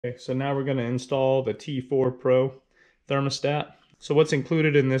Okay, so now we're going to install the T4 Pro thermostat. So what's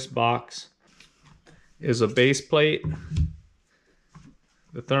included in this box is a base plate,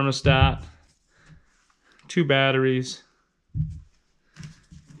 the thermostat, 2 batteries.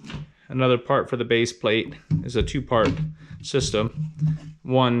 Another part for the base plate is a 2-part system.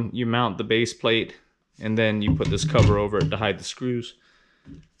 One, you mount the base plate and then you put this cover over it to hide the screws.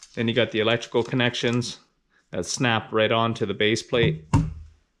 Then you got the electrical connections that snap right onto the base plate.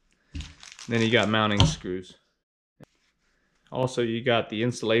 Then you got mounting screws. Also, you got the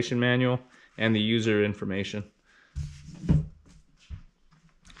installation manual and the user information.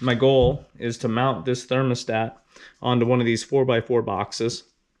 My goal is to mount this thermostat onto one of these 4x4 boxes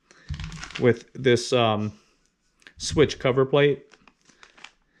with this switch cover plate.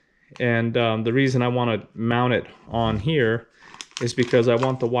 And the reason I want to mount it on here is because I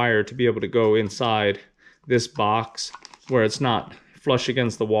want the wire to be able to go inside this box where it's not flush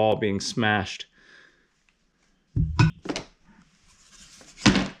against the wall being smashed. And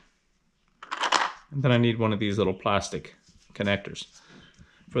then I need one of these little plastic connectors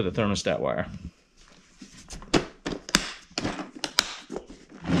for the thermostat wire.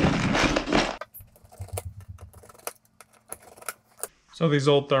 So these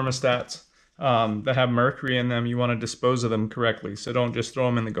old thermostats that have mercury in them, you want to dispose of them correctly, so don't just throw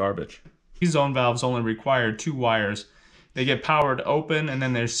them in the garbage. These zone valves only require 2 wires. They get power to open and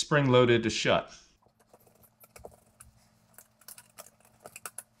then they're spring loaded to shut.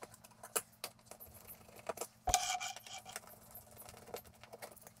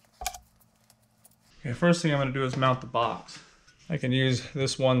 Okay, first thing I'm going to do is mount the box. I can use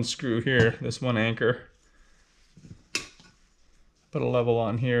this one screw here, this one anchor. Put a level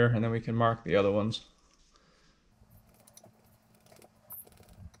on here and then we can mark the other ones.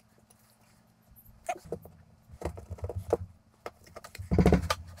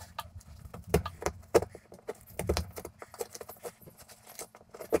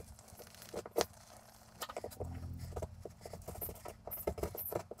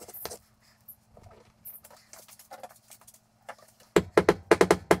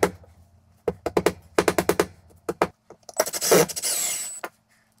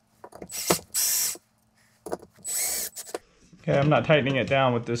 Okay, I'm not tightening it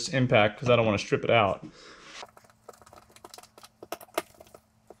down with this impact because I don't want to strip it out.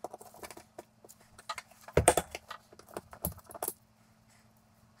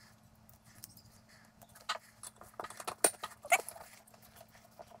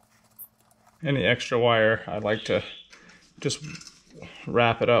 Any extra wire, I like to just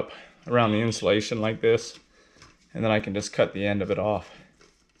wrap it up around the insulation like this, and then I can just cut the end of it off.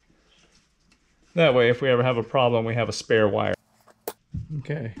 That way, if we ever have a problem, we have a spare wire.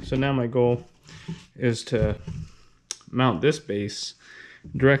 Okay, so now my goal is to mount this base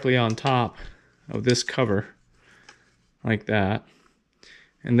directly on top of this cover, like that.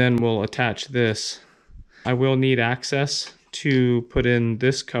 And then we'll attach this. I will need access to put in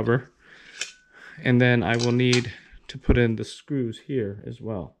this cover, and then I will need to put in the screws here as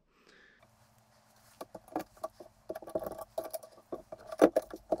well.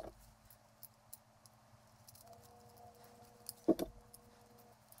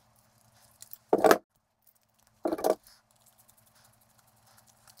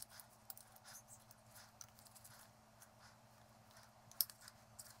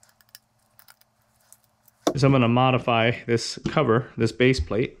 So I'm going to modify this cover, this base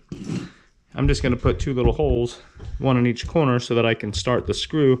plate. I'm just going to put 2 little holes, one in each corner, so that I can start the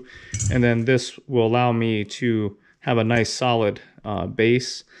screw, and then this will allow me to have a nice solid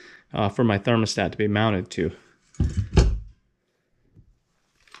base for my thermostat to be mounted to.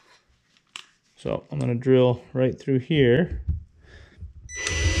 So I'm going to drill right through here.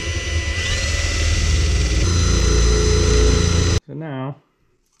 So now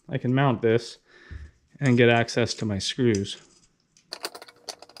I can mount this and get access to my screws.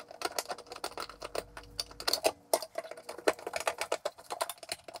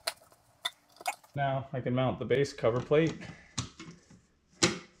 Now I can mount the base cover plate,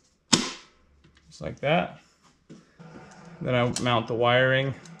 just like that. Then I mount the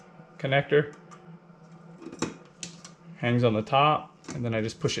wiring connector, hangs on the top, and then I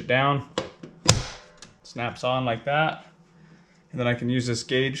just push it down, snaps on like that, and then I can use this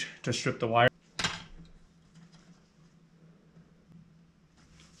gauge to strip the wire.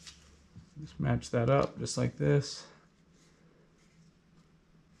 Just match that up just like this.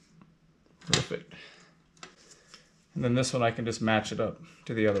 Perfect. And then this one I can just match it up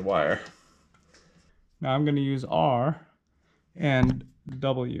to the other wire. Now I'm going to use R and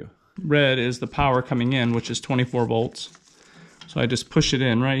W. Red is the power coming in, which is 24 volts. So I just push it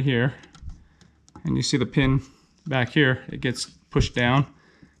in right here, and you see the pin back here, it gets pushed down.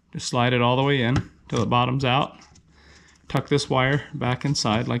 Just slide it all the way in till the bottom's out. Tuck this wire back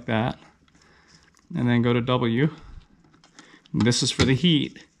inside like that, and then go to W. And this is for the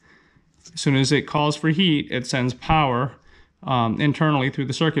heat. As soon as it calls for heat, it sends power internally through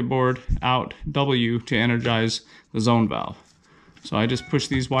the circuit board out W to energize the zone valve. So I just push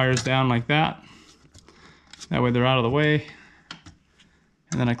these wires down like that. That way they're out of the way.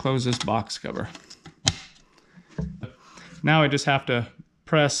 And then I close this box cover. Now I just have to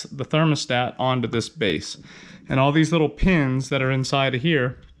press the thermostat onto this base. And all these little pins that are inside of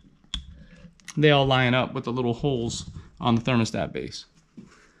here, they all line up with the little holes on the thermostat base.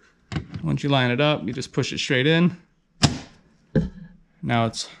 Once you line it up, you just push it straight in. Now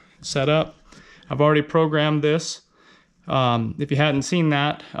it's set up. I've already programmed this. If you hadn't seen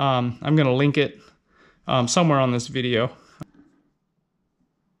that, I'm going to link it somewhere on this video.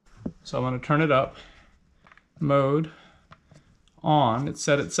 So I'm going to turn it up. Mode on. It's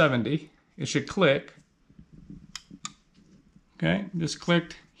set at 70. It should click. Okay, just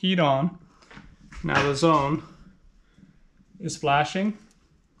clicked heat on. Now the zone is flashing.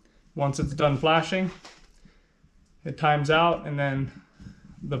 Once it's done flashing, it times out and then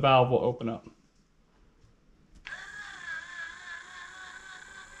the valve will open up.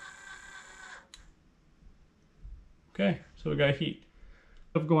 Okay, so we got heat.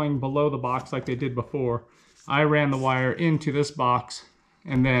 Instead of going below the box like they did before, I ran the wire into this box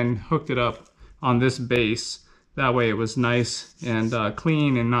and then hooked it up on this base. That way it was nice and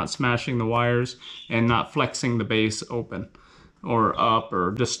clean and not smashing the wires and not flexing the base open or up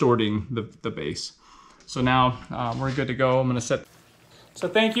or distorting the base. So now we're good to go. I'm gonna set. So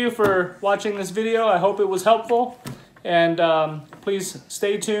thank you for watching this video. I hope it was helpful, and please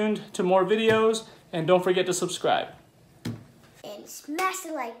stay tuned to more videos and don't forget to subscribe. And smash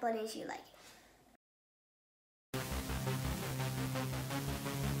the like button if you like it.